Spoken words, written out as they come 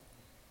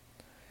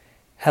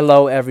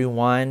Hello,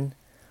 everyone.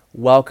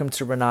 Welcome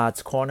to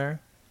Renard's Corner.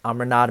 I'm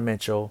Renard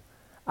Mitchell.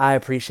 I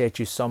appreciate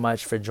you so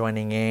much for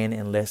joining in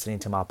and listening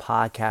to my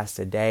podcast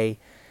today.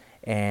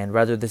 And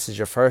whether this is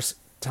your first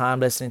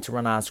time listening to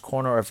Renard's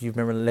Corner or if you've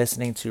been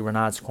listening to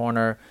Renard's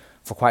Corner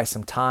for quite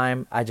some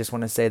time, I just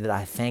want to say that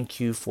I thank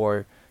you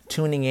for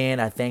tuning in.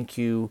 I thank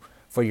you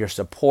for your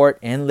support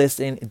and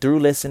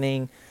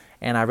listening.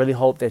 And I really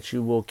hope that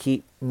you will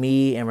keep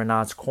me and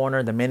Renard's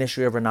Corner, the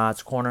ministry of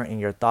Renard's Corner, in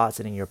your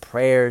thoughts and in your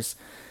prayers,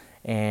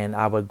 and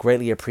I would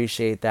greatly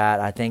appreciate that.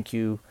 I thank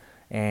you,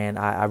 and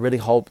I really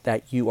hope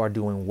that you are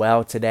doing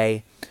well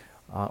today.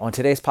 On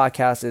today's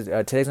podcast,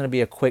 today's going to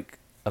be brief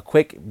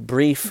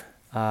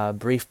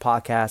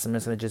podcast. I'm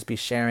just going to be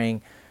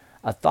sharing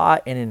a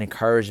thought and an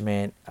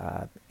encouragement,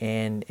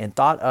 and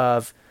thought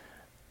of,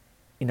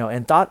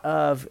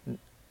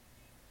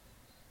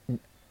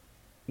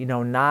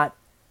 not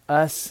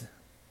us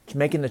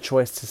making the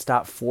choice to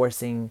stop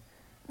forcing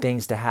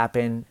things to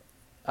happen,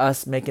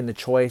 us making the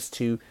choice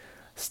to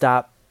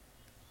stop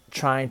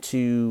trying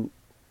to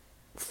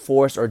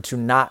force or to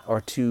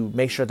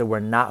make sure that we're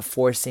not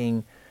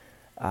forcing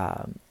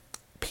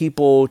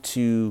people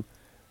to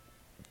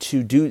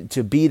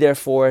be there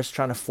for us,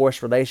 trying to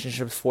force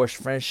relationships, force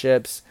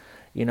friendships,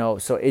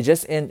 so it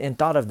just in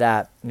thought of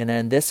that. And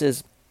then this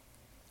is,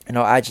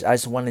 I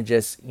just want to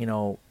just,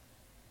 and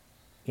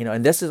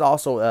this is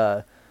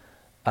also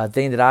a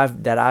thing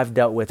that I've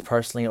dealt with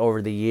personally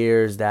over the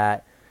years,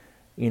 that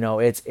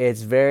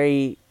it's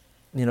very,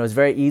 it's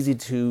very easy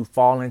to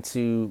fall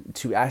into,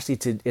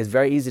 it's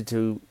very easy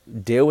to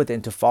deal with it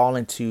and to fall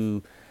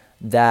into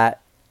that,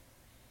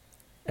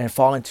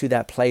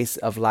 place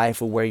of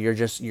life where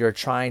you're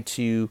trying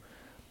to,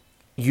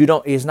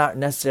 it's not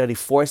necessarily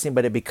forcing,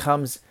 but it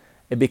becomes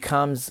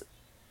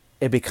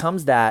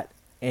that.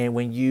 And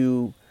when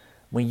you're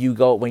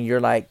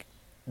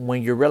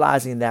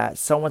realizing that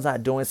someone's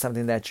not doing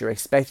something that you're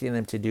expecting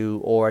them to do,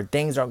 or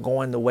things aren't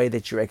going the way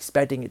that you're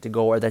expecting it to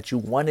go or that you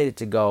wanted it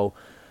to go,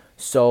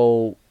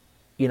 so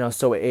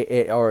so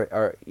it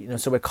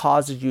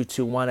causes you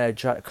to want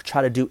to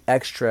try to do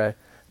extra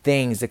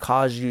things. It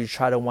causes you to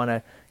try to want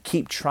to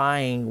keep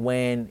trying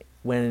when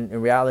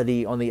in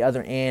reality, on the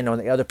other end, on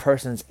the other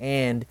person's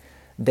end,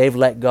 they've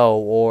let go,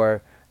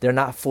 or they're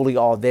not fully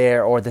all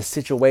there, or the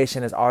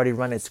situation has already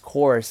run its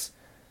course,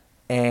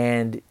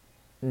 and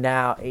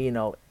now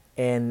it's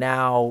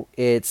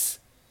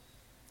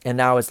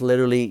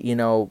literally,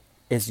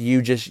 it's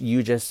you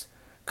just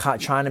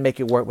trying to make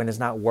it work when it's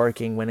not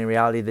working, when in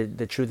reality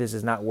the truth is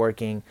it's not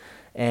working.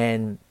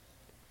 And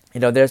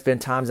there's been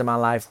times in my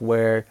life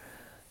where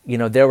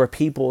there were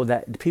people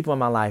in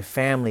my life,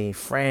 family,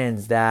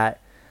 friends, that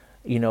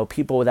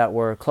people that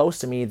were close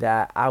to me,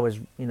 that I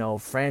was,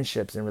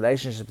 friendships and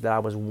relationships that I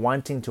was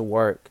wanting to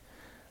work,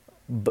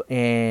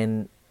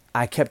 and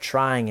I kept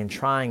trying and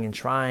trying and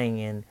trying,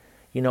 and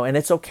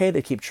it's okay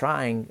to keep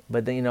trying,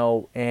 but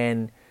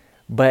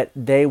but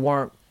they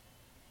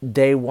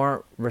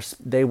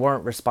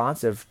weren't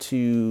responsive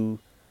to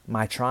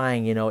my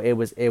trying. It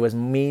was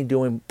me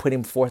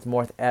putting forth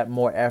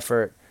more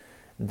effort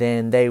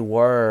than they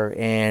were,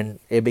 and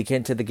it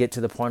began to get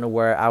to the point of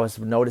where I was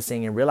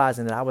noticing and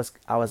realizing that I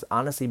was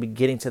honestly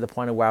getting to the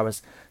point of where I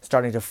was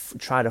starting to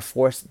try to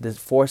force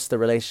the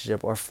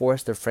relationship or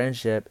force the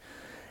friendship,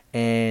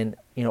 and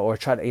or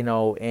try to,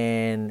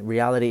 in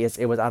reality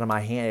it was out of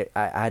my hand.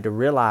 I had to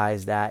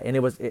realize that, and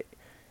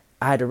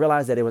I had to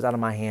realize that it was out of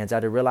my hands. I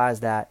had to realize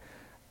that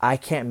I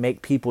can't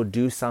make people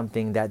do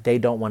something that they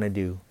don't want to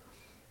do.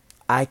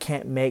 I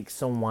can't make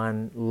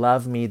someone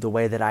love me the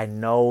way that I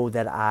know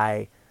that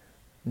I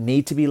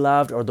need to be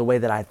loved, or the way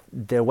that I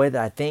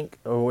think,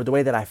 or the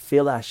way that I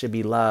feel I should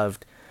be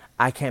loved.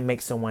 I can't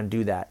make someone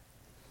do that,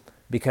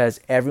 because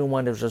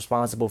everyone is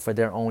responsible for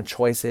their own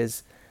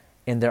choices,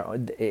 and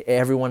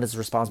everyone is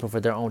responsible for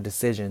their own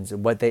decisions.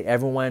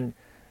 Everyone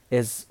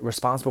is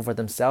responsible for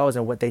themselves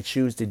and what they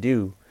choose to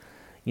do,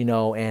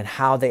 and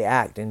how they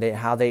act, and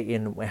how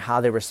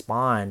they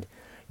respond,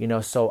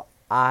 So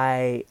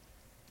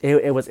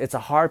it's a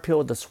hard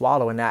pill to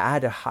swallow, and I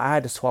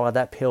had to swallow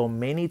that pill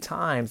many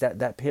times.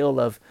 That pill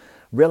of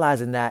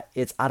realizing that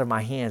it's out of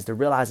my hands, to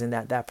realizing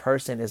that that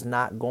person is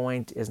not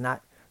going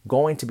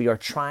to be, or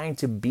trying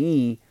to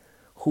be,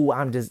 who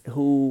I'm just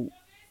who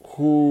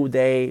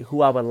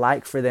I would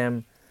like for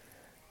them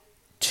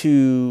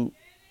to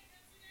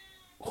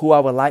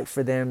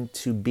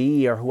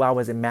be, or who I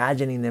was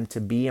imagining them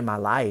to be in my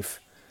life.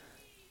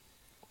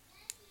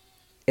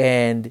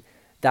 And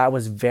that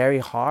was very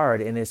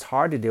hard, and it's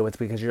hard to deal with,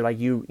 because you're like,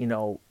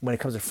 when it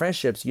comes to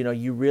friendships,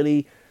 you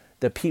really,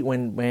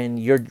 when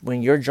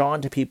you're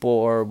drawn to people,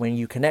 or when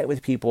you connect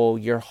with people,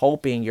 you're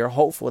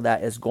hopeful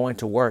that it's going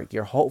to work.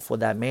 You're hopeful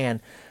that,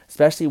 man,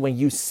 especially when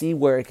you see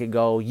where it could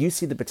go, you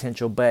see the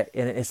potential,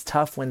 and it's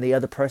tough when the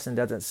other person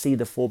doesn't see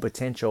the full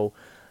potential,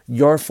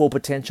 your full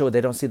potential.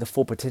 They don't see the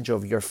full potential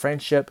of your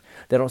friendship.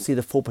 They don't see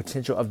the full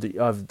potential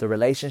of the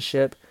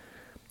relationship,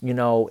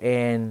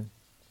 and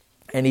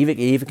And even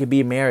could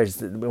be marriage,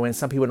 when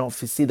some people don't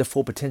see the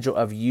full potential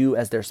of you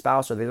as their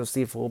spouse, or they don't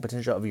see the full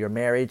potential of your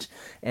marriage,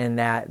 and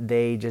that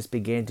they just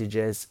begin to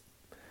just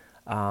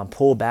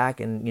pull back,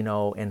 and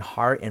in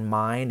heart and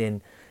mind,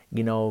 and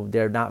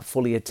they're not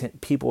fully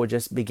people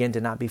just begin to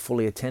not be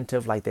fully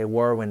attentive like they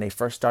were when they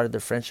first started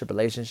the friendship,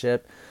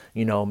 relationship,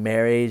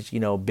 marriage,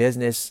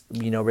 business,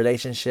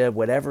 relationship,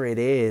 whatever it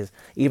is,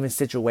 even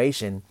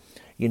situation,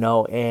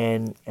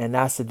 and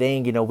that's the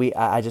thing.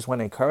 I just want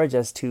to encourage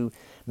us to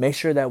make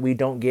sure that we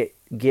don't get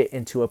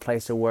into a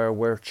place of where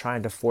we're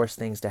trying to force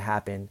things to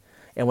happen.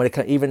 And when it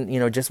even,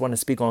 just want to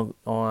speak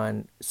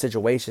on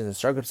situations and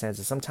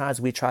circumstances, sometimes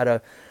we try to,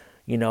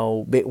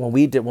 when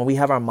we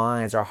have our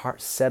minds, our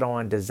hearts set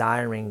on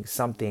desiring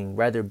something,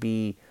 whether it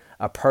be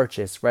a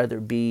purchase, whether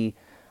it be,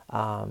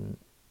 anything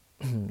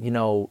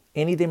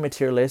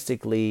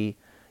materialistically,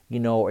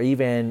 or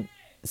even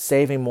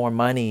saving more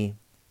money.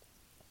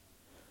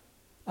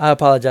 I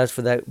apologize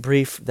for that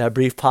brief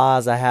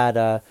pause. I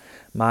had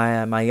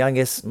my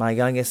youngest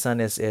son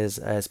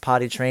is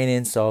potty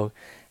training, so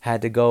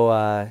had to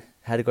go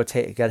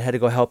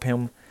help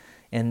him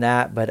in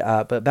that.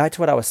 But back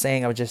to what I was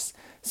saying. I was just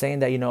saying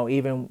that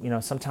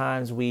even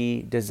sometimes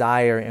we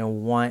desire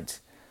and want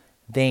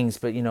things,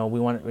 but we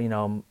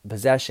want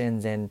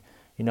possessions, and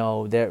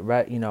that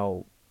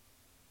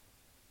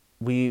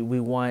we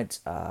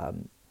want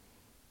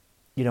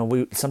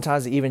we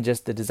sometimes even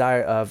just the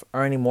desire of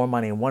earning more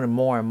money and wanting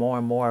more and more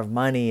and more of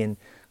money and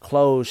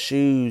clothes,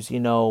 shoes,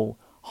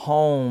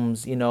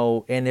 homes,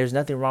 and there's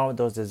nothing wrong with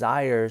those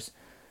desires.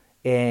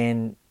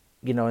 And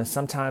and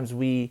sometimes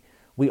we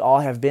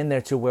all have been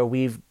there to where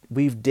we've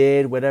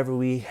did whatever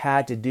we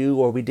had to do,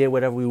 or we did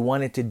whatever we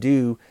wanted to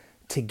do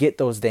to get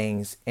those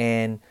things.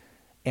 And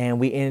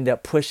we ended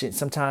up pushing.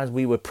 Sometimes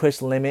we would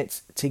push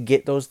limits to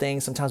get those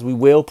things. Sometimes we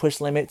will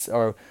push limits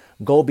or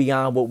go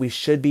beyond what we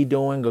should be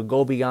doing, or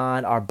go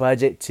beyond our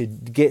budget to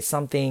get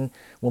something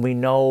when we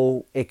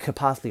know it could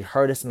possibly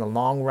hurt us in the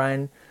long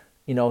run.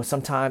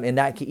 Sometimes, and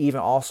that can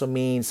even also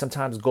mean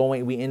sometimes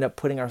we end up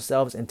putting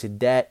ourselves into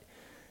debt,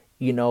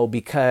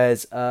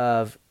 because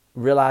of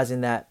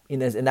realizing that,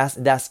 and that's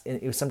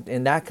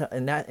in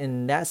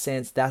that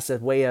sense, that's a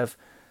way of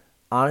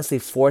honestly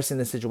forcing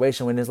the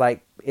situation, when it's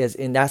like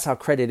and that's how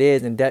credit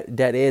is, and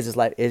debt is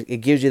like it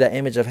gives you that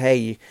image of,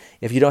 hey,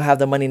 if you don't have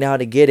the money now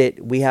to get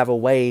it, we have a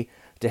way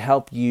to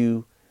help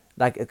you,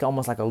 like it's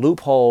almost like a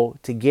loophole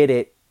to get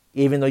it,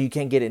 even though you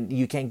can't get it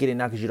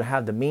now because you don't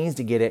have the means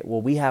to get it.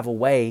 Well, we have a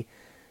way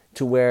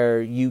to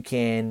where you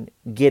can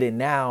get it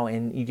now,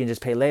 and you can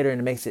just pay later, and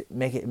it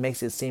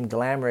makes it seem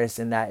glamorous,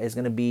 and that it's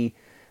going to be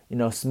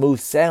smooth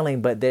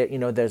sailing. But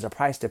there's a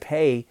price to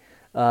pay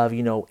of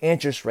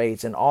interest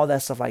rates and all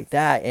that stuff like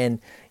that. And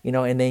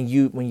and then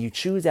when you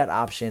choose that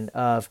option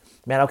of,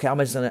 man, okay, I'm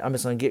just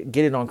gonna get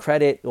it on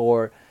credit,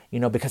 or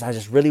because I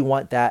just really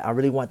want that, I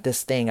really want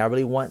this thing, I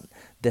really want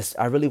this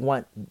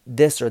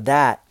or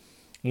that,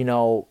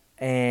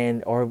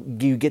 and or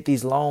you get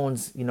these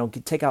loans,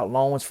 take out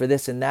loans for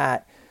this and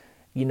that,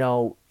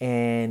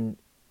 and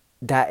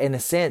that, in a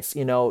sense,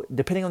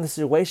 depending on the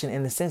situation,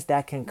 in a sense,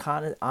 that can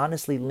kind of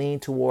honestly lean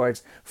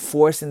towards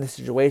forcing the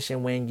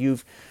situation,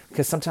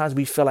 because sometimes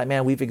we feel like,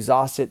 man, we've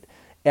exhausted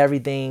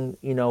everything,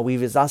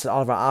 we've exhausted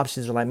all of our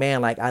options. We're like, man,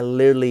 like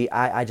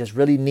I just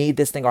really need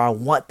this thing, or I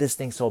want this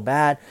thing so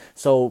bad.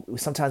 So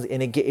sometimes,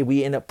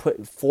 we end up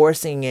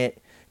forcing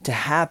it to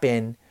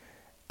happen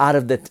out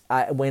of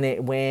when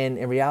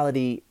in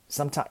reality,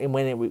 sometimes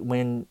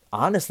when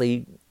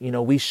honestly,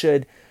 we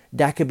should.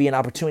 That could be an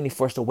opportunity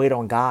for us to wait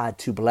on God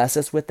to bless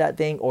us with that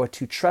thing, or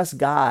to trust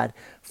God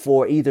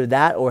for either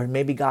that, or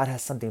maybe God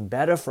has something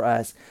better for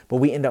us, but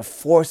we end up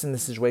forcing the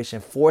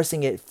situation, forcing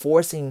that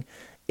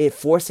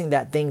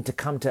thing to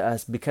come to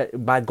us because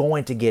by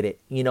going to get it,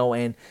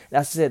 and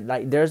that's it.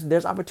 Like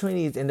there's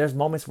opportunities, and there's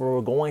moments where we're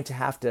going to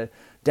have to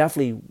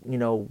definitely,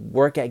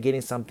 work at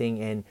getting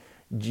something, and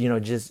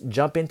just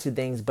jump into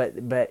things, but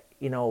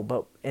in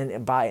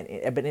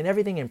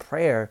everything in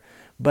prayer.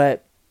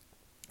 But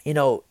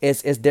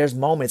it's there's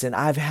moments, and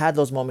I've had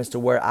those moments to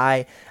where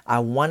I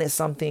wanted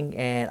something,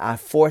 and I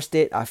forced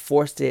it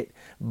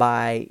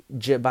by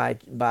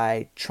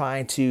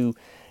trying to,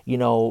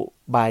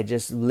 by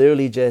just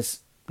literally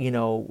just,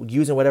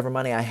 using whatever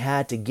money I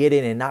had to get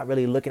it, and not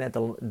really looking at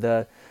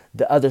the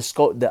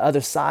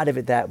other side of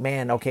it, that,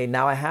 man, okay,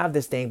 now I have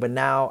this thing, but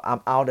now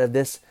I'm out of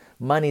this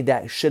money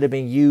that should have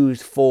been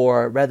used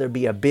for, whether it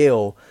be a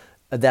bill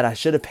that I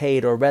should have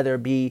paid, or whether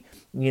it be,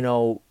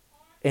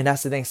 and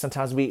that's the thing.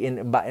 Sometimes in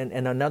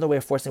another way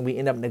of forcing, we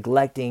end up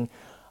neglecting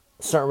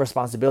certain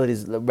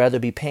responsibilities, whether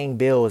it be paying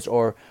bills,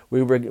 or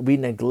we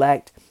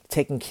neglect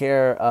taking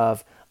care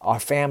of our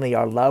family,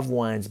 our loved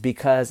ones,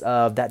 because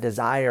of that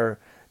desire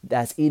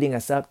that's eating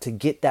us up to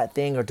get that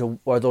thing,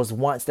 or those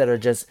wants that are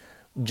just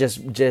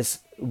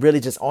really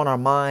just on our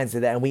minds,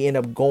 and we end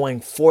up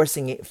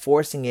forcing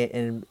it,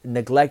 and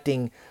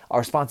neglecting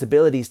our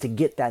responsibilities to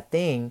get that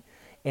thing.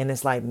 And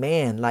it's like,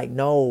 man, like,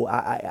 no,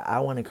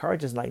 I want to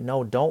encourage us, like,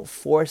 no, don't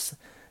force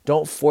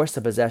Don't force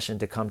a possession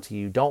to come to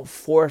you. Don't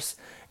force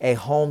a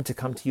home to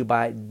come to you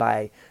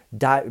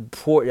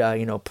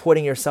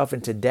putting yourself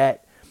into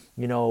debt,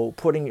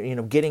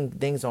 getting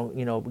things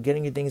on,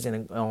 getting your things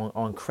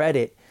on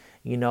credit.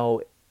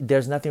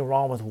 There's nothing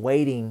wrong with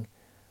waiting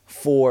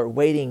for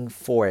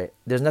it.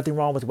 There's nothing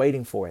wrong with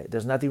waiting for it.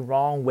 There's nothing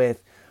wrong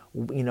with,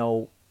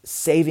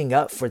 saving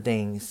up for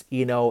things,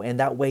 and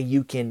that way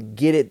you can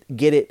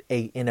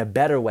in a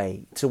better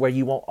way to where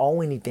you won't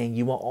owe anything.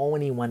 You won't owe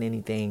anyone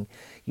anything,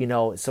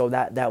 so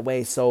that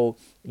way. So,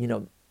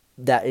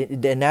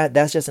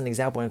 that's just an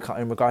example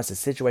in regards to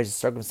situations,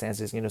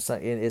 circumstances.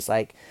 It's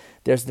like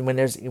when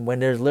there's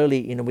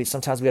literally, we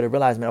sometimes we got to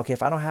realize, man, okay,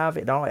 if I don't have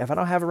it, if I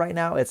don't have it right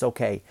now, it's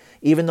okay.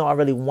 Even though I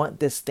really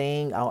want this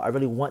thing, I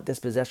really want this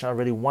possession, I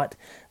really want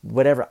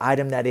whatever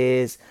item that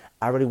is,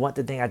 I really want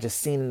the thing I just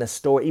seen in the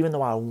store. Even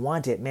though I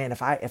want it, man,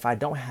 if I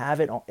don't have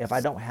it,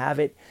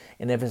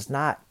 and if it's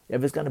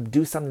gonna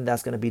do something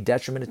that's gonna be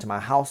detrimental to my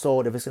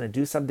household, if it's gonna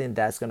do something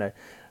that's gonna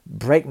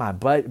break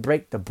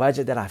the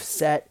budget that I've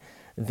set,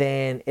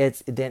 then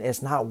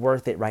it's not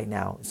worth it right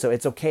now. So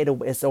it's okay to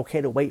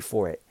wait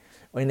for it.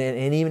 And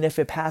even if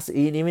it passes,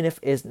 even if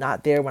it's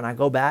not there when I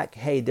go back,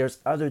 hey, there's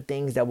other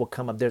things that will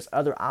come up. There's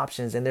other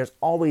options, and there's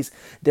always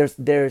there's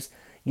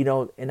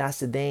and that's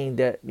the thing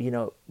that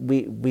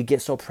we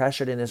get so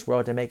pressured in this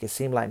world to make it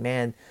seem like,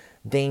 man,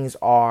 things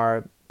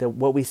are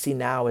what we see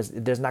now is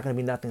there's not going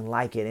to be nothing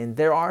like it. And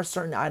there are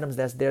certain items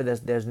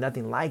there's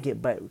nothing like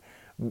it, but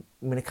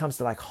when it comes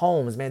to like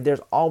homes, man,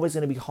 there's always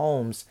going to be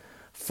homes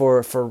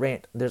for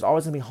rent. There's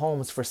always gonna be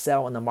homes for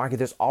sale in the market.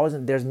 There's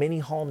many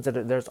homes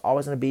there's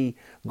always gonna be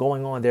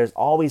going on. There's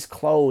always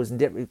clothes and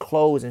different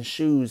clothes and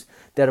shoes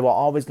that are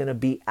always gonna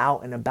be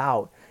out and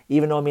about.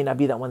 Even though it may not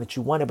be that one that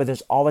you wanted, but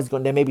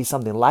there may be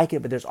something like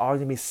it, but there's always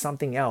gonna be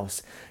something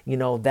else,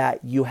 that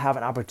you have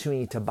an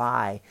opportunity to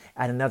buy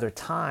at another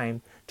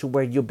time, to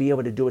where you'll be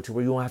able to do it, to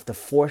where you won't have to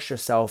force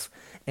yourself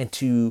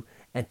into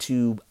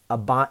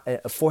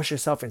force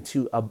yourself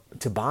into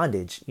to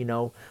bondage,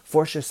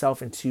 force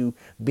yourself into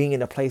being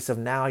in a place of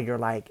now you're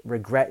like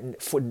regretting,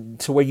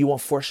 to where you won't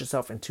force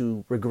yourself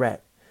into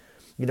regret,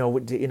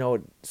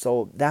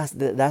 so that's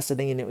the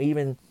thing. And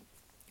even,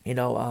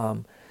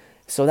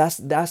 so that's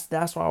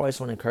why I always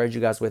want to encourage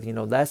you guys with,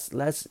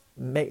 let's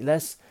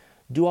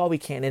do all we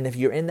can. And if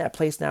you're in that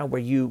place now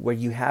where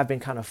you have been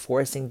kind of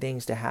forcing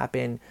things to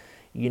happen,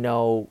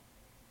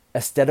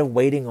 instead of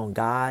waiting on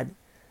God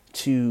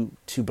to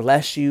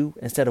bless you,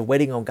 instead of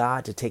waiting on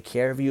God to take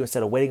care of you,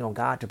 instead of waiting on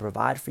God to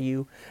provide for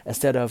you,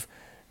 instead of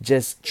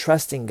just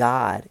trusting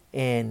God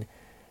and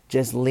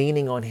just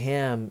leaning on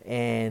Him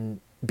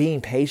and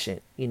being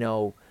patient,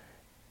 and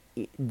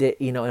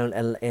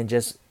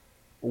just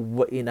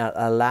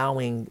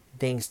allowing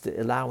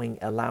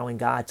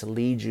God to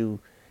lead you,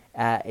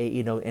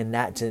 and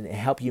that to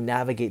help you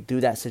navigate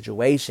through that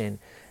situation.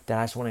 Then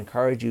I just want to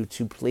encourage you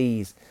to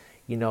please,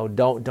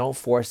 don't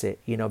force it,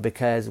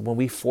 because when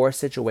we force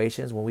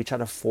situations, when we try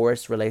to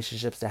force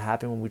relationships to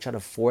happen, when we try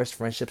to force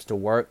friendships to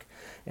work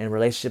and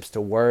relationships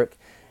to work,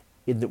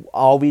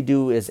 all we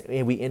do is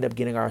we end up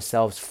getting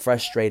ourselves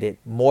frustrated,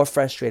 more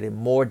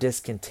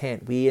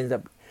discontent. We end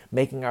up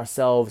making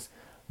ourselves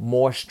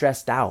more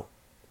stressed out.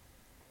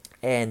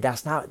 And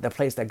that's not the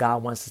place that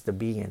God wants us to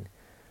be in.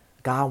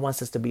 God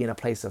wants us to be in a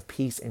place of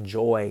peace and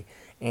joy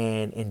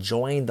and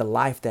enjoying the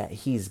life that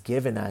He's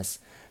given us.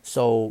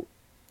 So,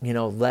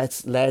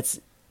 let's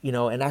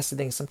and that's the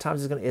thing.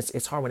 Sometimes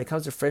it's hard when it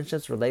comes to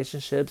friendships,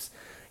 relationships.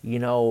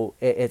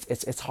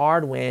 It's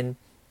hard when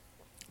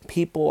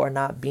people are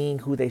not being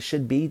who they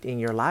should be in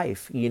your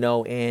life.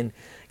 And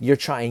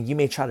you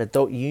may try to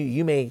throw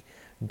you may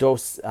throw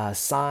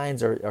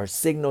signs or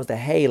signals that,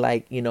 hey,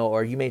 like,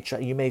 or you may try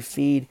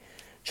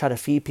to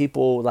feed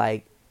people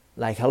like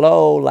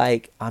hello,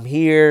 like I'm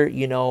here.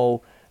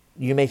 You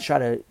may try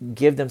to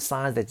give them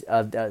signs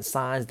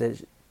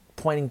that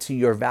pointing to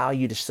your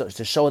value,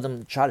 to show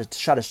them, try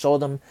to show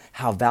them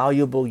how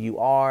valuable you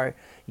are.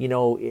 You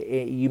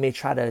may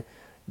try to,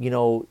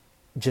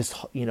 just,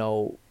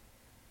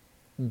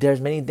 there's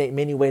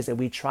many ways that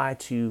we try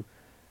to,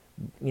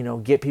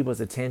 get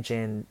people's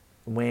attention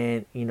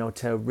when,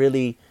 to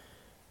really,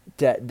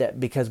 that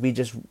because we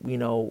just,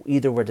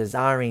 either we're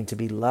desiring to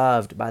be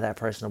loved by that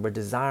person, or we're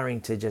desiring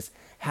to just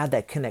have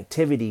that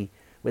connectivity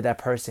with that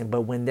person.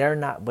 But when they're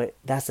not, but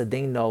that's the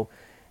thing though,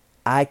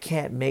 I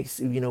can't make,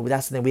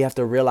 that's the thing we have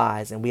to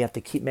realize, and we have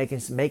to keep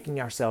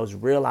making ourselves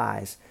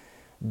realize,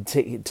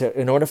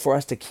 in order for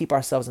us to keep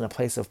ourselves in a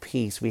place of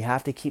peace, we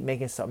have to keep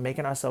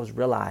making ourselves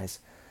realize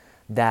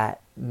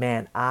that,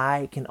 man,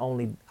 I can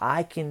only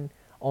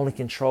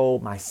control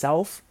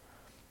myself,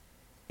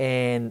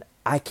 and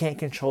I can't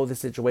control the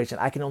situation.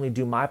 I can only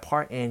do my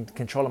part in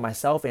controlling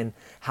myself and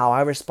how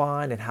I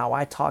respond and how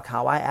I talk,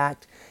 how I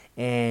act,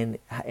 and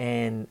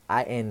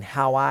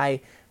how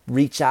I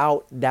reach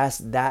out.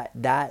 That's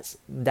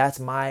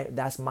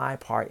my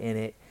part in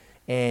it.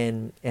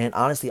 And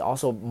honestly,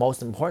 also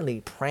most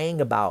importantly,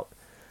 praying about,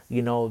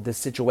 the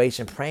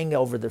situation, praying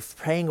over the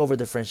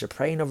friendship,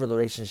 praying over the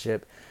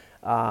relationship,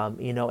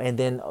 And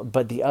then,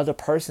 but the other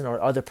person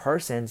or other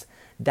persons,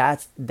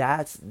 that's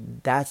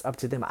up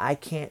to them. I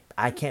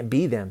can't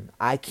be them.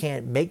 I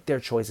can't make their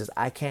choices.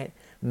 I can't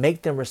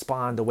make them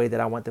respond the way that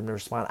I want them to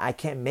respond. I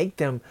can't make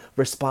them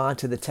respond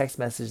to the text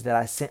message that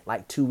I sent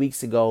like 2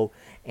 weeks ago,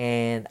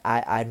 and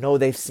I know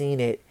they've seen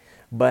it,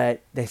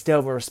 but they still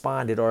haven't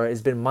responded, or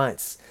it's been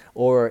months,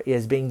 or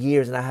it's been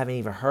years, and I haven't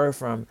even heard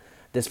from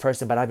this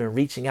person, but I've been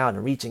reaching out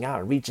and reaching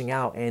out and reaching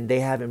out, and they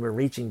haven't been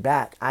reaching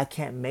back. I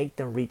can't make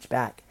them reach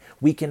back.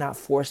 We cannot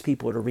force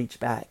people to reach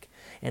back.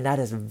 And that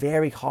is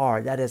very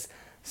hard. That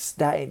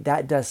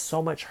does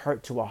so much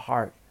hurt to a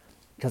heart.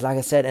 Because like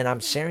I said, and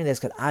I'm sharing this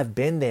because I've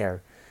been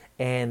there,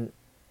 and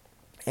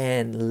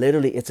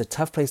literally it's a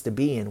tough place to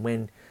be in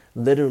when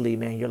literally,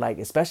 man, you're like,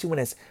 especially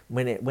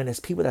when it's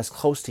people that's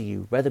close to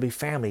you, whether it be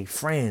family,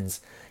 friends,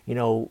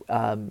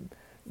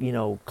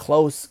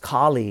 close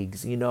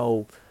colleagues,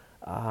 even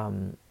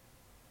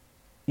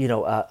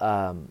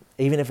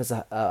if it's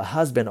a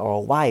husband or a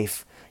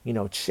wife,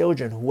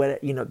 children,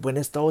 when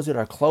it's those that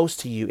are close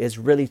to you, it's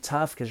really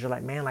tough because you're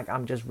like, man, like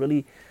I'm just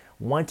really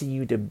wanting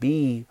you to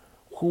be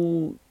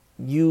who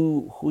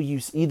you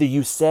either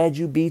you said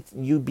you be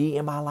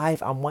in my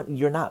life.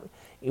 You're not,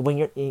 when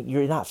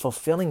you're not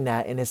fulfilling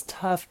that, and it's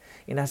tough.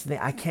 And that's the thing.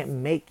 I can't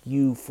make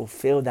you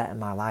fulfill that in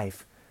my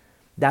life.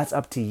 That's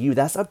up to you.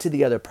 That's up to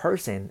the other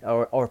person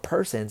or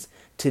persons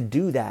to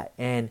do that.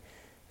 And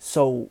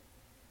so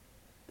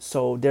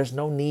there's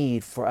no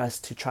need for us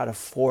to try to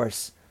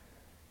force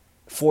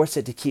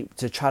it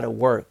to try to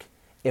work.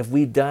 If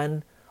we've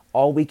done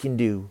all we can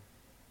do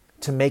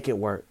to make it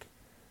work,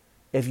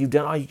 if you've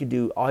done all you can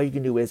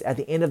do is, at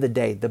the end of the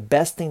day, the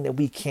best thing that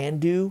we can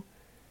do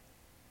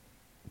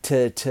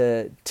to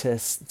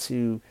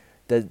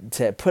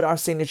put our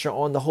signature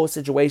on the whole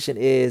situation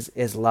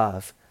is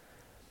love.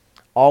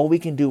 All we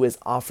can do is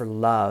offer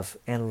love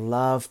and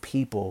love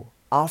people.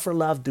 Offer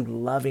love through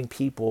loving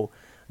people,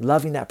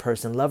 loving that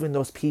person, loving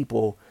those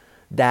people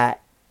that,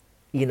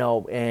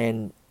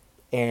 and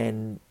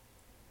and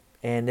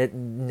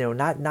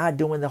not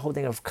doing the whole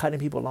thing of cutting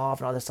people off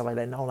and all this stuff like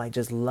that. No, like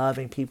just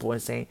loving people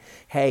and saying,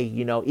 hey,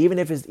 even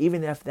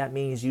if that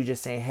means you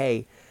just saying,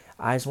 hey,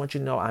 I just want you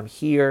to know I'm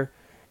here.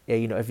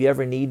 If you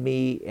ever need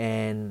me,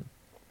 and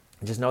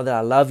just know that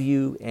I love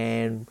you,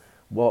 and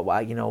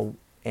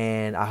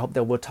and I hope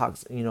that we'll talk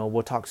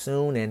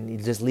soon, and you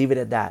just leave it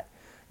at that.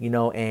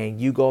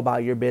 And you go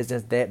about your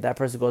business. That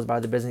person goes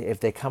about their business. If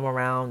they come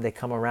around, they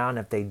come around.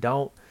 If they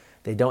don't,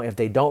 they don't. If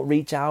they don't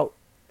reach out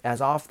as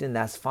often,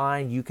 that's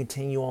fine. You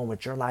continue on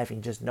with your life,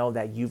 and just know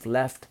that you've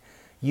left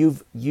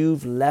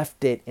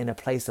it in a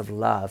place of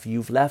love.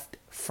 You've left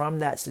from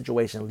that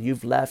situation.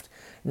 You've left,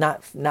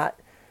 not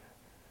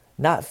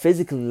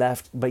physically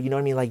left, but you know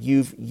what I mean? Like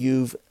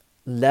you've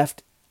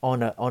left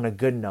on a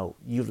good note.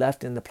 You've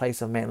left in the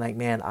place of, man, like,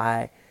 man,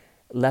 I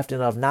left in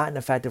love, not in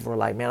the fact that we're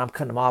like, man, I'm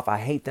cutting them off. I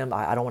hate them.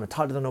 I don't want to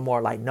talk to them no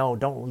more. Like, no,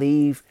 don't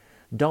leave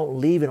it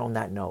on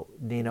that note.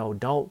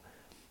 Don't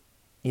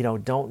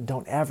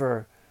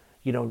ever,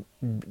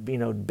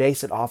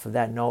 base it off of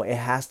that. No, it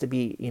has to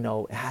be,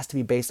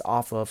 based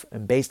off of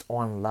and based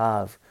on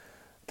love,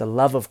 the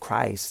love of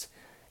Christ.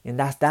 And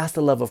that's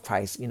the love of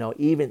Christ,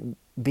 even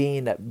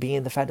being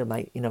the fact of,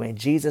 like, man,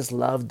 Jesus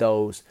loved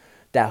those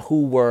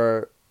who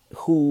were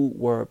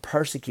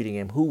persecuting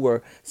him, who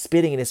were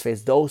spitting in his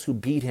face, those who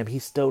beat him. He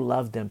still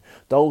loved them.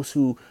 Those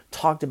who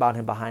talked about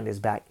him behind his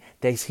back,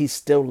 he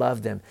still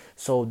loved them.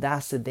 So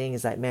that's the thing,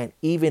 is like, man,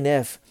 even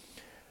if,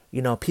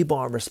 people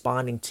aren't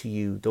responding to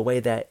you the way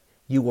that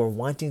you were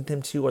wanting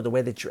them to, or the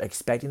way that you're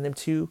expecting them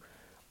to,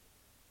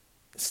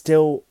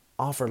 still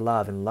offer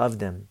love and love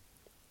them.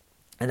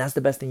 And that's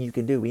the best thing you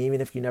can do,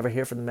 even if you never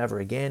hear from them ever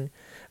again,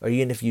 or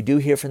even if you do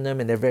hear from them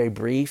and they're very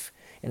brief.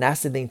 And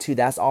that's the thing too.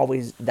 That's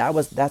always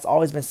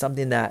been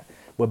something that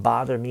would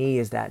bother me,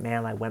 is that,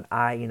 man, like when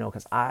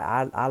because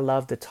I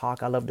love to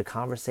talk, I love to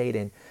conversate,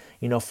 and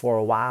for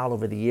a while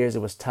over the years it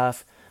was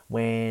tough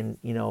when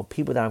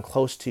people that I'm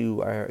close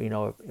to,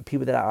 or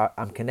people that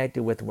I'm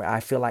connected with, where I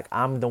feel like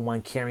I'm the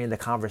one carrying the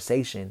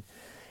conversation,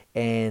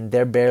 and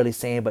they're barely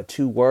saying but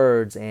two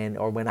words,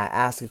 or when I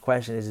ask a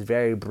question, it's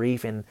very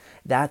brief, and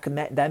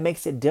that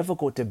makes it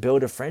difficult to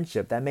build a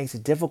friendship. That makes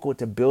it difficult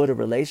to build a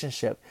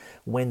relationship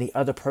when the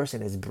other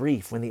person is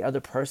brief, when the other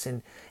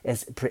person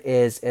is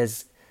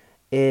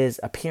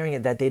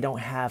appearing that they don't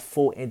have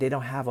full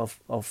interest.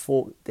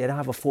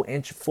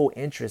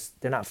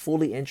 They're not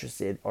fully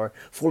interested or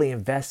fully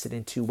invested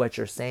into what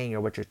you're saying,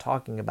 or what you're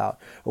talking about,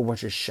 or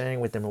what you're sharing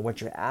with them, or what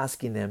you're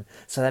asking them.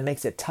 So that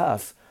makes it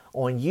tough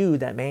on you,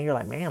 that, man, you're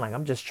like, man, like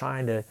I'm just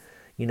trying to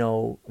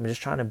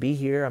be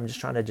here. I'm just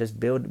trying to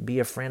be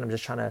a friend. I'm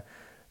just trying to,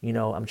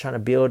 I'm trying to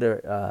build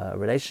a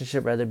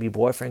relationship, whether it be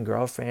boyfriend,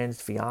 girlfriend,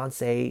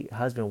 fiance,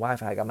 husband,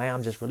 wife. Like, man,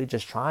 I'm just really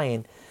just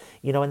trying,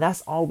 and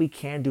that's all we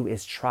can do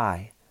is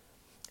try.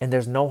 And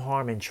there's no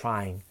harm in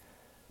trying.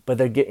 But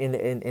they're getting,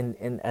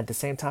 and at the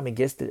same time, it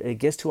gets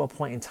to a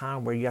point in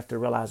time where you have to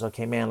realize,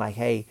 okay, man, like,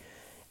 hey,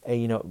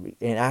 and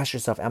ask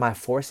yourself, am I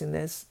forcing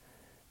this?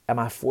 Am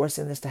I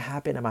forcing this to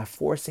happen? Am I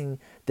forcing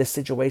this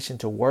situation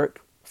to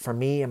work for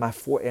me? Am I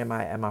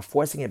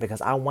forcing it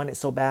because I want it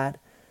so bad?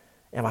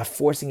 Am I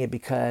forcing it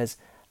because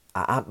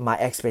my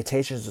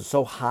expectations are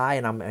so high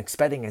and I'm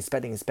expecting,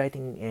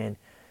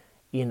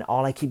 and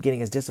all I keep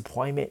getting is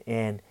disappointment,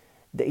 and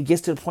it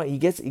gets to the point. It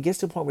gets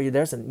to the point where you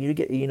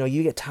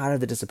get tired of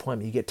the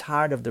disappointment, you get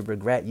tired of the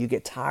regret, you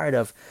get tired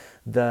of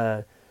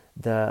the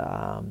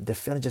the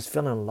feeling, just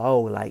feeling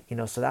low, like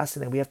So that's the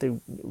thing, we have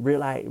to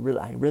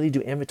really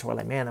do inventory.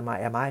 Like, man,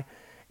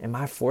 am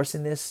I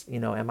forcing this?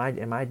 Am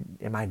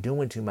I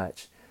doing too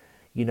much?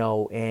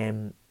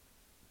 And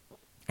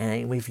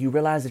if you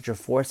realize that you're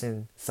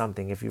forcing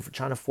something, if you're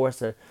trying to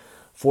force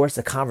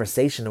a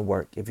conversation to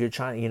work, if you're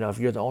trying, if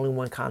you're the only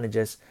one kind of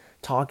just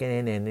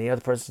talking and the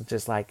other person's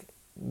just like,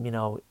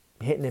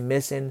 hitting and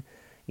missing,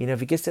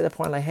 if it gets to the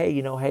point like,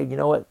 hey,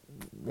 what,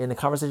 in the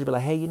conversation, be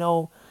like, hey,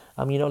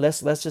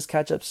 let's just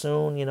catch up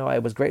soon.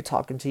 It was great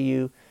talking to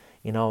you.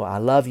 I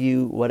love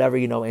you, whatever,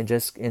 and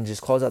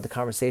just close out the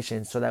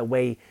conversation, so that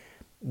way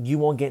you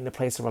won't get in the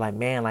place where, like,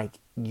 man, like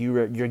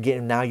you're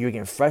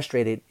getting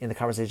frustrated in the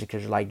conversation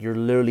because you're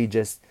literally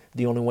just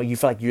the only one. You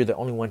feel like you're the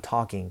only one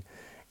talking,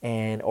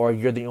 and or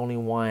you're the only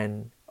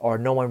one, or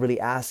no one really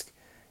asks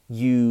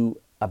you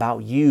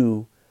about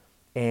you,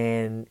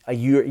 and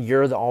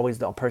you're always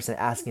the person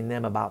asking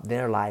them about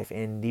their life,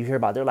 and you hear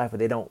about their life, but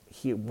they don't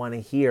want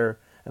to hear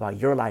about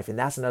your life, and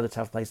that's another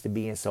tough place to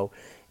be in. So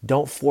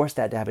don't force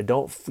that to happen.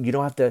 You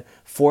don't have to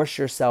force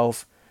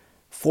yourself,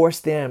 force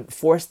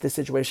the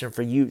situation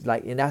for you,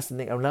 like. And that's the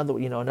thing, another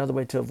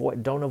way to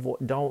avoid, don't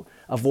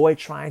avoid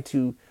trying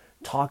to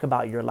talk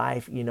about your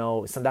life.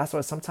 So that's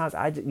why sometimes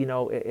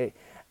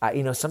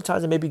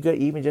sometimes it may be good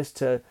even just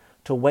to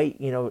wait,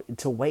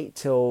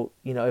 till,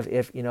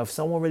 if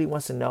someone really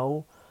wants to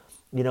know,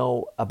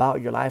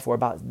 about your life, or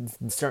about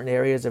certain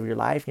areas of your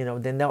life,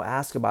 then they'll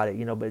ask about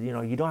it, but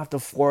you don't have to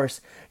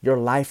force your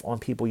life on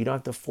people. You don't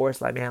have to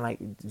force, like, man, like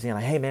saying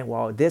like, hey man,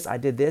 well, I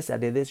did this.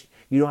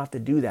 You don't have to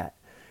do that.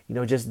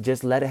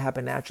 Just let it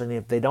happen naturally.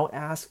 And if they don't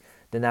ask,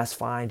 then that's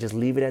fine. Just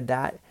leave it at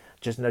that.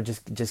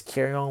 Just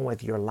carry on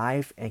with your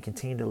life and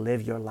continue to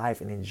live your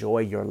life and enjoy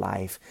your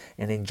life,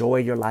 and enjoy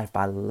your life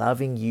by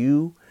loving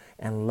you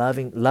and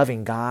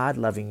loving God,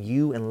 loving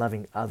you, and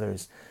loving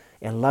others,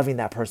 and loving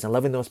that person,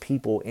 loving those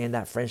people in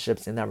that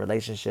friendships, in that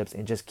relationships,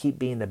 and just keep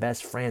being the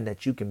best friend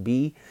that you can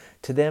be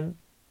to them,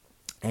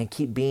 and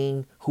keep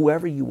being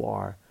whoever you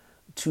are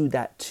to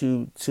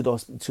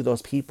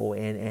those people,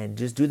 and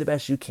just do the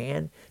best you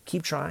can.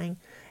 Keep trying,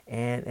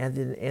 and at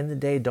the end of the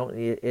day, don't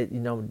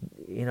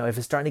if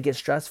it's starting to get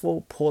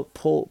stressful, pull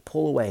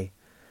away.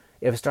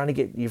 If you're starting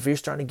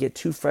to get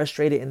too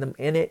frustrated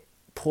in it,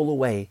 pull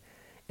away,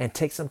 and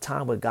take some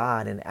time with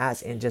God, and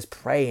ask, and just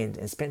pray,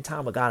 and spend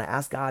time with God, and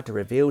ask God to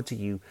reveal to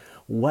you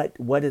what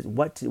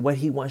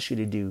He wants you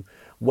to do,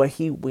 what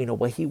He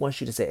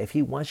wants you to say. If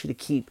He wants you to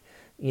keep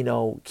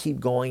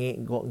going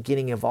and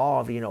getting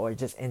involved, or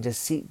just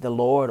seek the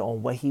Lord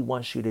on what He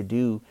wants you to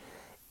do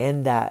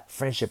in that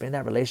friendship, in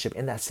that relationship,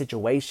 in that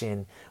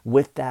situation,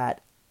 with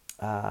that,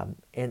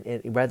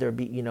 and whether it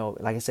be,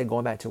 like I said,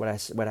 going back to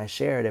what I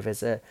shared, if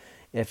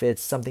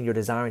it's something you're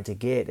desiring to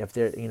get, if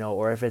there,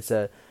 or if it's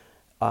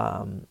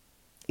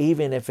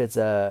even if it's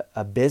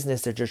a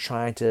business that you're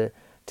trying to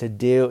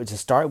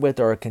start with,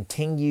 or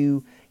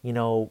continue,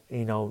 or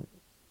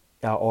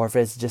if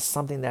it's just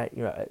something that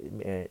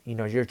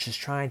you're just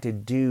trying to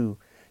do.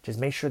 Just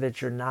make sure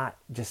that you're not,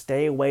 just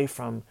stay away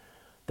from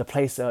the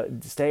place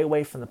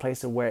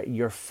of where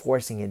you're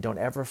forcing it. Don't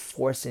ever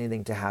force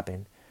anything to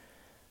happen,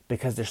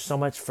 because there's so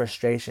much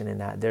frustration in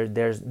that.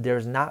 There's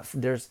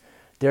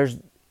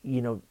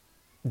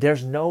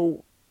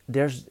no,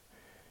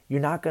 you're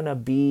not gonna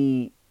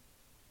be,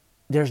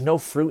 there's no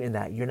fruit in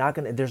that.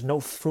 There's no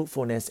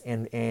fruitfulness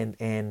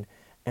and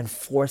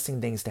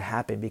forcing things to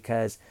happen,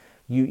 because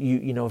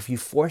if you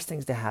force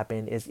things to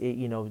happen,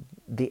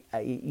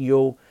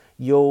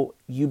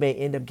 you may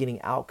end up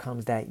getting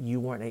outcomes that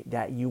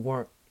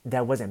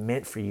wasn't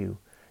meant for you,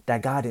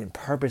 that God didn't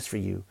purpose for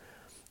you.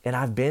 And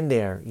I've been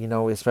there,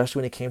 especially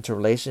when it came to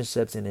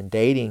relationships and in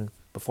dating.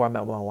 Before I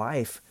met my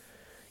wife,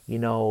 I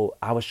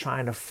was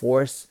trying to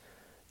force,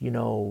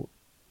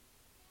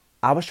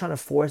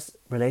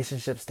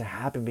 relationships to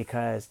happen,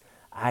 because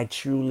I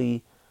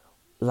truly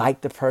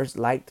liked the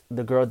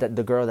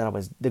girls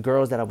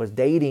that I was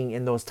dating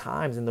in those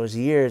times, in those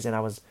years, and I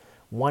was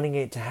wanting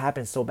it to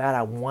happen so bad.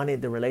 I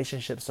wanted the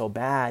relationship so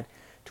bad,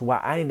 to where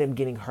I ended up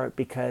getting hurt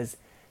because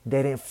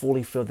they didn't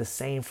fully feel the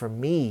same for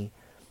me.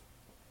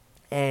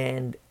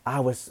 And I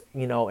was,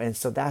 and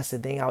so that's the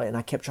thing. And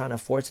I kept trying to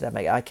force it.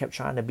 I kept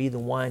trying to be the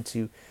one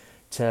to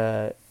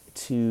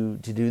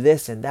do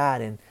this and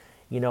that, and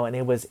and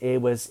it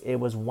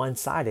was one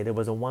sided. It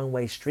was a one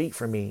way street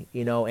for me,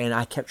 and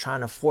I kept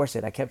trying to force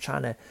it. I kept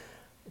trying to,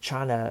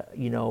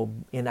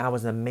 and I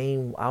was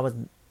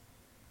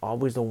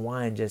always the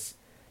one, just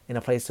in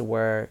a place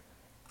where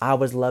I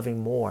was loving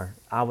more.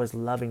 I was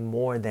loving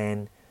more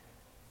than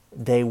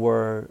they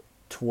were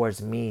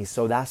towards me.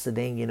 So that's the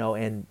thing,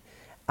 and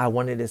I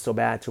wanted it so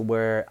bad to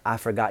where I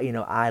forgot,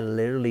 I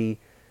literally,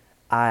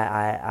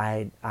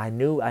 I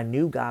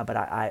knew God, but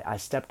I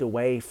stepped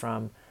away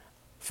from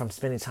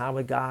spending time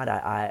with God.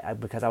 I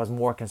because I was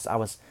more I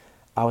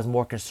was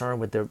more concerned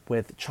with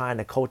with trying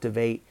to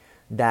cultivate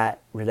that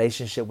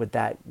relationship with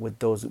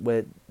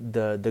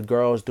the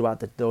girls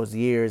throughout those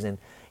years, and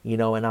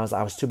and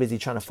I was too busy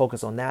trying to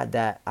focus on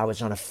that I was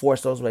trying to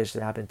force those relationships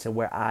to happen to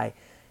where I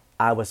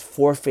was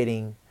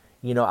forfeiting,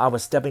 I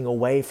was stepping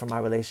away from my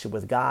relationship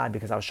with God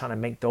because I was trying to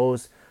make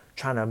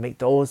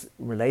those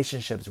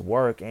relationships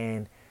work,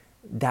 and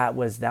that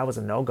was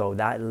a no-go.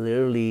 That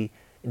literally,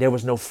 there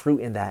was no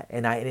fruit in that,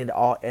 and I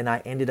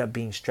ended up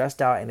being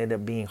stressed out, ended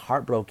up being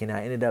heartbroken.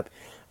 I ended up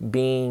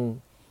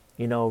being,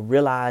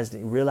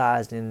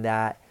 realizing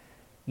that,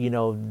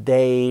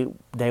 they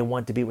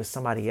want to be with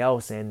somebody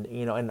else, and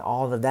and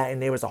all of that, and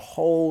there was a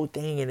whole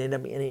thing, and it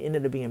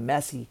ended up being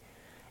messy.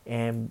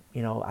 And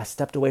I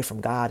stepped away from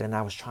God, and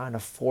I was trying to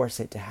force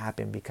it to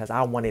happen because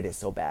I wanted it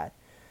so bad.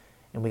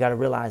 And we got to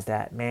realize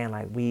that, man,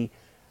 like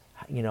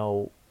you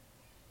know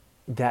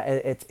that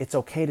it's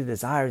okay to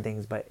desire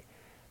things, but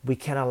we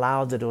can't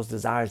allow those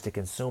desires to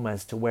consume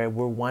us to where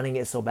we're wanting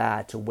it so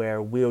bad to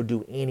where we'll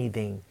do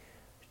anything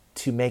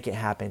to make it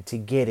happen, to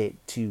get it,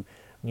 to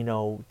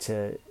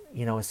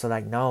so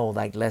like, no,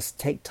 like, let's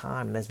take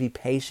time, let's be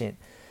patient,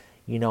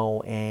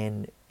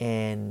 and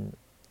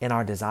in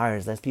our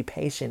desires, let's be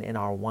patient in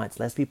our wants,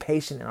 let's be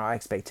patient in our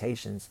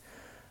expectations,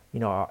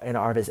 in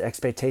our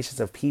expectations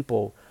of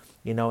people,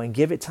 and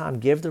give it time,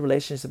 give the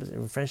relationships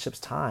and friendships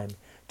time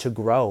to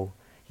grow.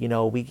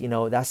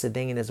 That's the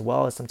thing. And as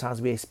well, as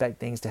sometimes we expect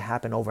things to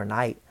happen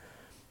overnight,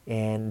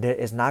 and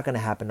it's not going to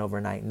happen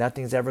overnight.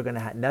 Nothing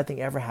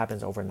ever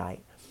happens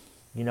overnight,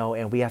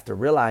 and we have to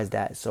realize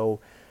that. So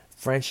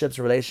friendships,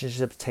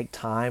 relationships take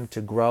time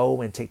to grow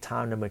and take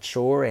time to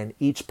mature, and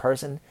each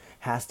person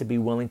has to be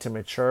willing to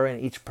mature, and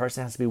each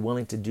person has to be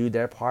willing to do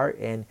their part,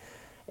 and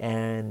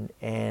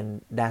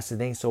that's the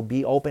thing. So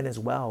be open as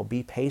well,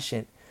 be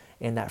patient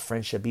in that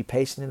friendship, be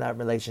patient in that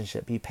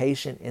relationship, be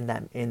patient in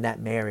that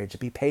marriage,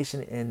 be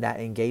patient in that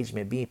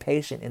engagement, be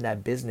patient in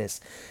that business,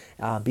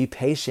 be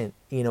patient,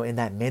 in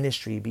that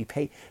ministry,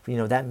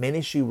 that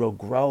ministry will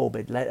grow,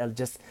 but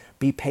just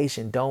be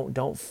patient.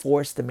 Don't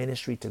force the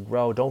ministry to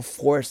grow. Don't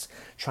force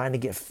trying to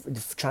get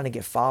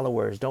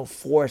followers. Don't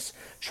force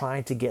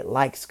trying to get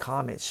likes,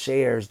 comments,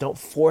 shares. Don't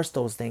force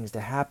those things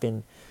to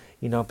happen,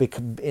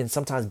 because, and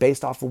sometimes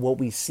based off of what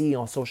we see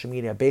on social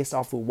media, based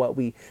off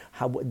of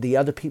how the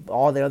other people,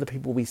 all the other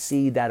people we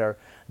see that are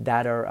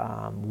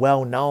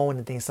well known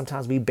and things.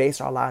 Sometimes we base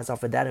our lives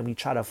off of that, and we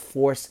try to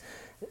force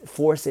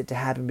it to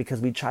happen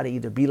because we try to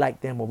either be like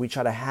them or we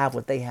try to have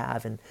what they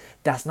have, and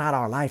that's not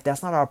our life.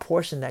 That's not our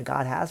portion that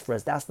God has for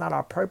us. That's not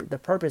our purpose. The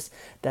purpose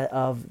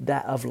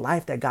of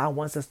life that God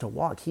wants us to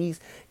walk.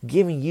 He's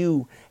giving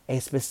you a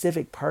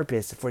specific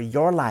purpose for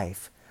your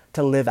life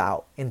to live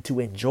out and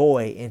to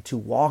enjoy and to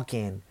walk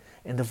in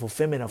the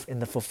fulfillment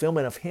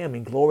of Him,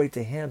 and glory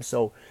to Him.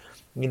 So,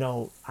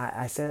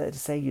 I said that to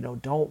say,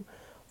 don't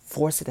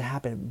force it to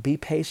happen. Be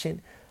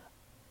patient,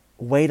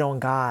 wait on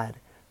God,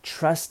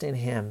 trust in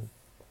Him,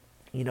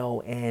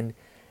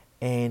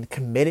 and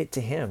commit it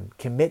to Him.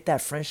 Commit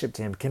that friendship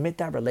to Him. Commit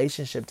that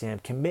relationship to Him.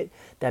 Commit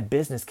that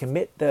business.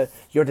 Commit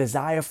your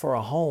desire for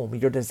a home.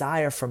 Your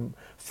desire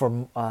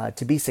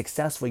to be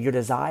successful. Your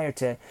desire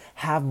to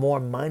have more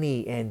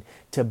money and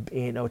to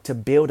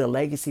build a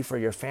legacy for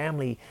your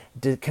family.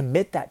 To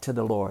commit that to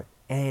the Lord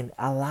and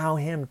allow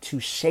Him to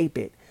shape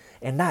it.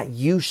 And not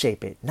you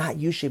shape it, not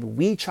you shape it.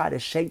 We try to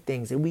shape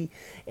things, and we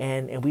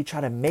try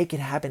to make it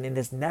happen, and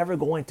it's never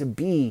going to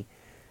be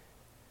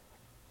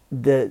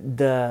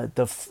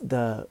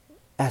the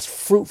as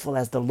fruitful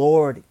as the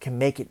Lord can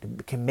make it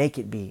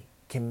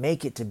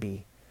to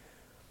be.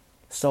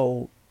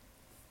 So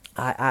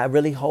I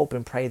really hope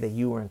and pray that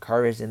you were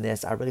encouraged in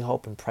this. I really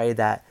hope and pray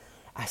that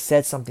I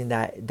said something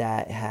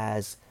that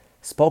has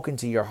spoken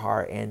to your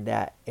heart, and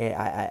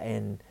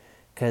and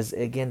because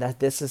again,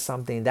 that's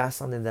something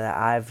that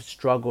I've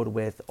struggled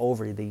with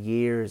over the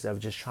years of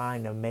just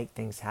trying to make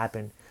things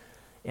happen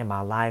in my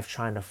life,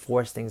 trying to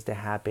force things to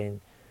happen,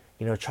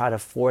 try to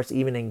force,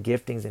 even in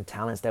giftings and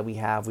talents that we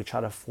have, we try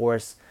to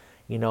force,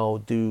 we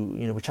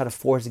try to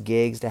force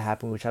gigs to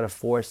happen. We try to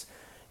force,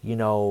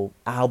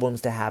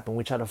 albums to happen.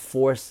 We try to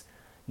force,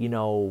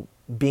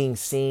 being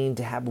seen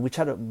to happen. We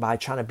try to, by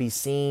trying to be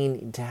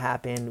seen to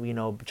happen,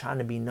 trying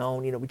to be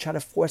known, we try to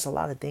force a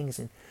lot of things.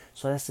 And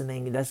so that's the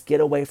thing. Let's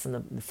get away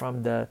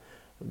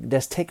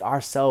let's take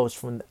ourselves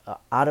from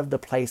out of the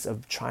place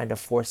of trying to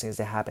force things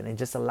to happen, and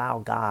just allow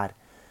God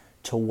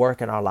to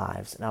work in our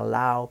lives, and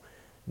allow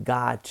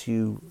God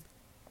to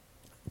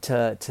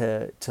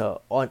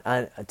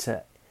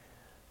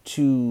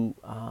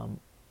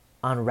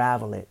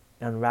unravel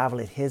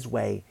it His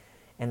way,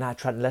 and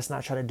let's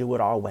not try to do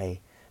it our way.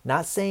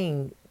 Not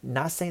saying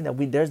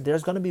that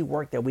there's going to be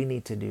work that we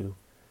need to do,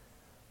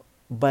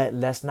 but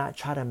let's not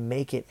try to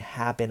make it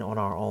happen on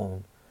our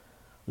own.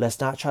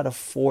 Let's not try to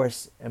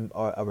force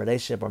a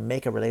relationship or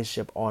make a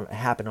relationship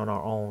happen on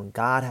our own.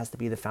 God has to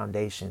be the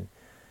foundation,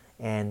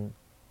 and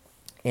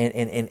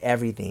in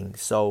everything.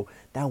 So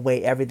that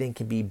way everything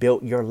can be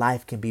built, your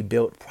life can be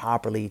built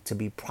properly,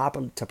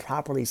 to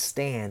properly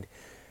stand,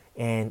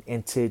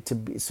 and to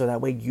be, so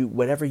that way you,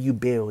 whatever you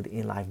build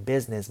in life,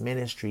 business,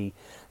 ministry,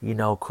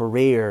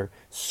 career,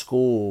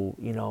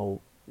 school,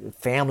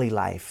 family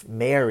life,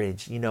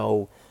 marriage,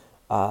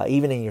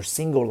 even in your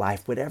single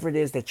life, whatever it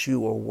is that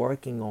you are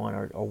working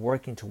on, or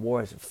working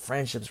towards,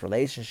 friendships,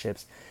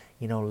 relationships,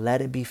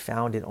 let it be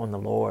founded on the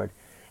Lord.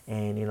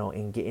 And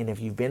and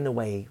if you've been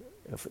away,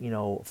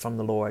 from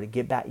the Lord,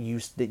 get back.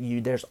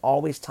 There's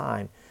always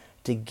time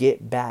to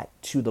get back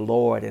to the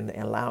Lord, and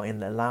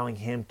allowing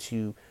Him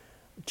to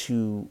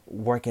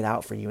work it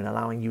out for you, and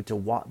allowing you to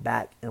walk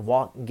back and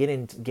get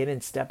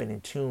in step and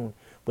in tune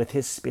with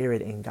His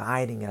Spirit, and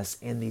guiding us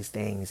in these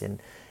things, and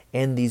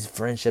in these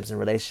friendships and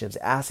relationships,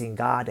 asking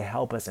God to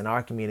help us in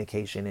our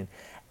communication, and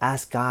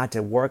ask God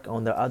to work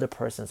on the other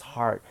person's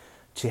heart,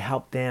 to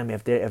help them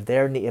if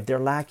they're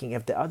lacking,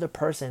 if the other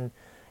person.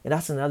 And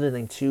that's another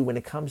thing too, when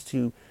it comes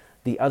to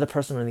the other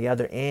person on the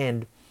other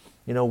end.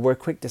 We're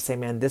quick to say,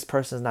 man, this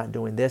person's not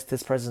doing this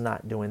person's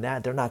not doing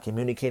that, they're not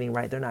communicating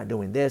right, they're not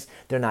doing this,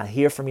 they're not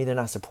here for me, they're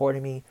not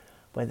supporting me.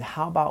 But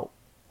how about,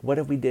 what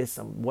if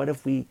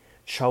we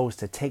chose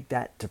to take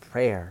that to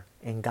prayer,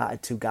 and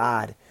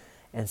God,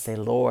 and say,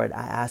 Lord,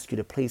 I ask you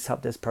to please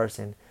help this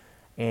person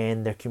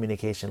and their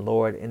communication,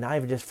 Lord. And not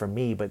even just for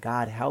me, but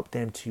God, help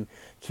them to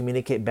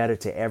communicate better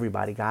to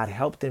everybody. God,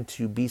 help them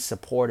to be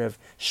supportive.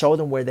 Show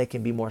them where they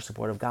can be more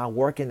supportive. God,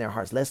 work in their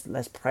hearts.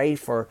 Let's pray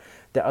for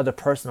the other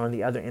person on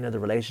the other end of the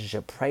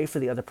relationship. Pray for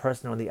the other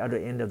person on the other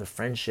end of the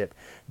friendship.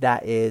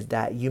 That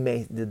you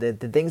may, the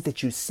things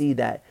that you see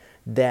that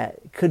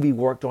could be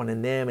worked on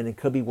in them, and it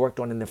could be worked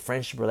on in the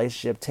friendship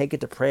relationship. Take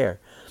it to prayer,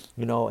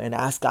 and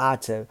ask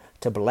God to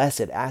bless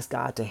it. Ask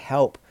God to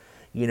help,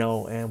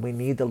 and we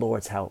need the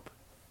Lord's help.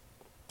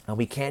 And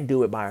we can't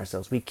do it by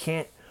ourselves. We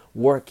can't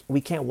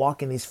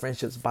walk in these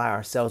friendships by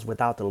ourselves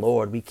without the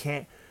Lord. We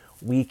can't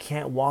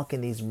walk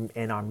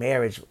in our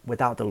marriage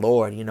without the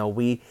Lord.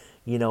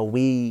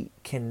 We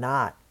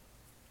cannot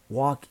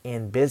walk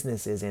in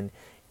businesses and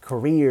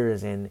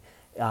careers, and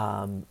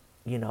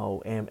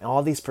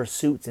all these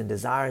pursuits and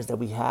desires that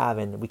we have,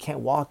 and we can't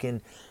walk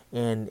in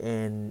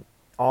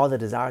all the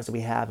desires that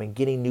we have, and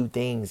getting new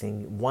things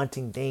and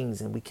wanting things,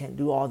 and we can't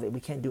do all that.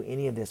 We can't do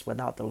any of this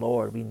without the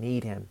Lord. We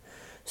need Him.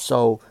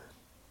 So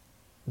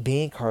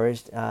be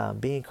encouraged,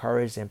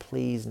 and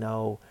please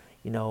know,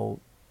 don't,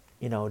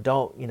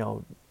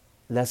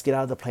 let's get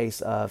out of the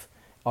place of,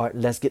 or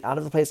let's get out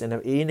of the place.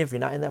 And even if you're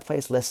not in that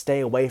place, let's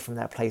stay away from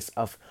that place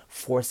of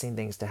forcing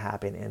things to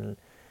happen.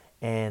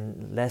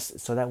 And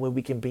let's, so that way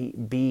we can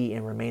be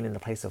and remain in a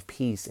place of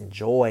peace and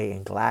joy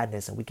and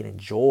gladness, and we can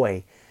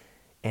enjoy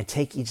and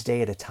take each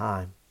day at a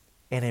time,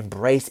 and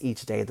embrace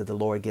each day that the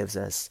Lord gives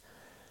us.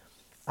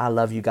 I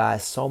love you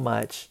guys so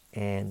much.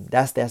 And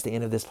that's the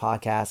end of this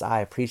podcast. I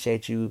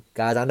appreciate you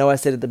guys. I know I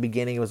said at the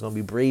beginning it was going to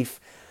be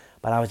brief,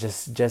 but I was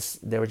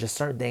just there were just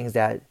certain things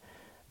that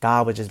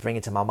God would just bring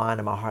into my mind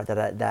and my heart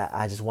that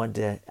I just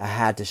I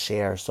had to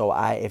share. So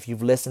if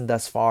you've listened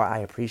thus far, I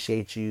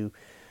appreciate you.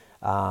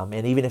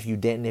 And even if you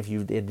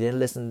didn't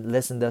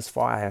listen thus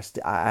far,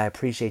 I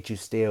appreciate you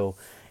still.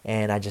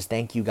 And I just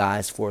thank you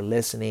guys for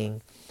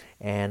listening.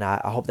 And I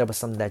hope that was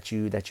something that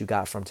you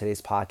got from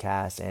today's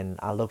podcast. And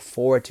I look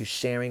forward to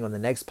sharing on the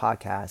next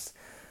podcast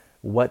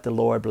what the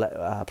Lord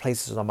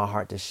places on my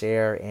heart to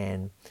share,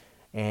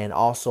 and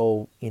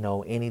also,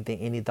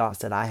 any thoughts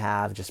that I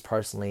have just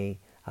personally.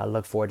 I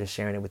look forward to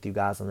sharing it with you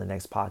guys on the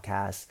next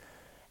podcast.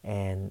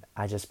 And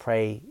I just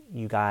pray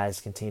you guys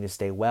continue to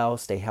stay well,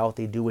 stay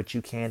healthy, do what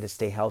you can to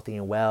stay healthy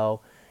and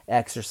well,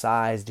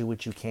 exercise, do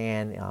what you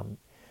can.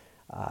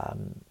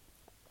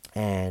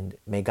 And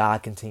may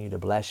God continue to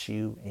bless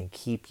you and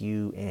keep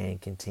you, and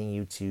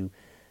continue to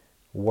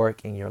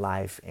work in your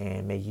life.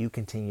 And may you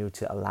continue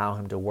to allow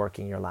Him to work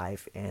in your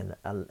life. And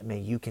I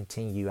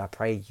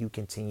pray you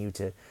continue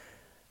to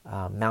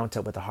mount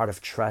up with a heart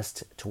of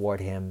trust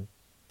toward Him.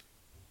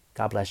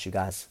 God bless you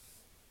guys.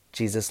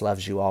 Jesus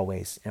loves you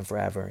always and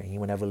forever. And He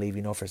will never leave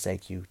you nor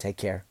forsake you. Take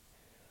care.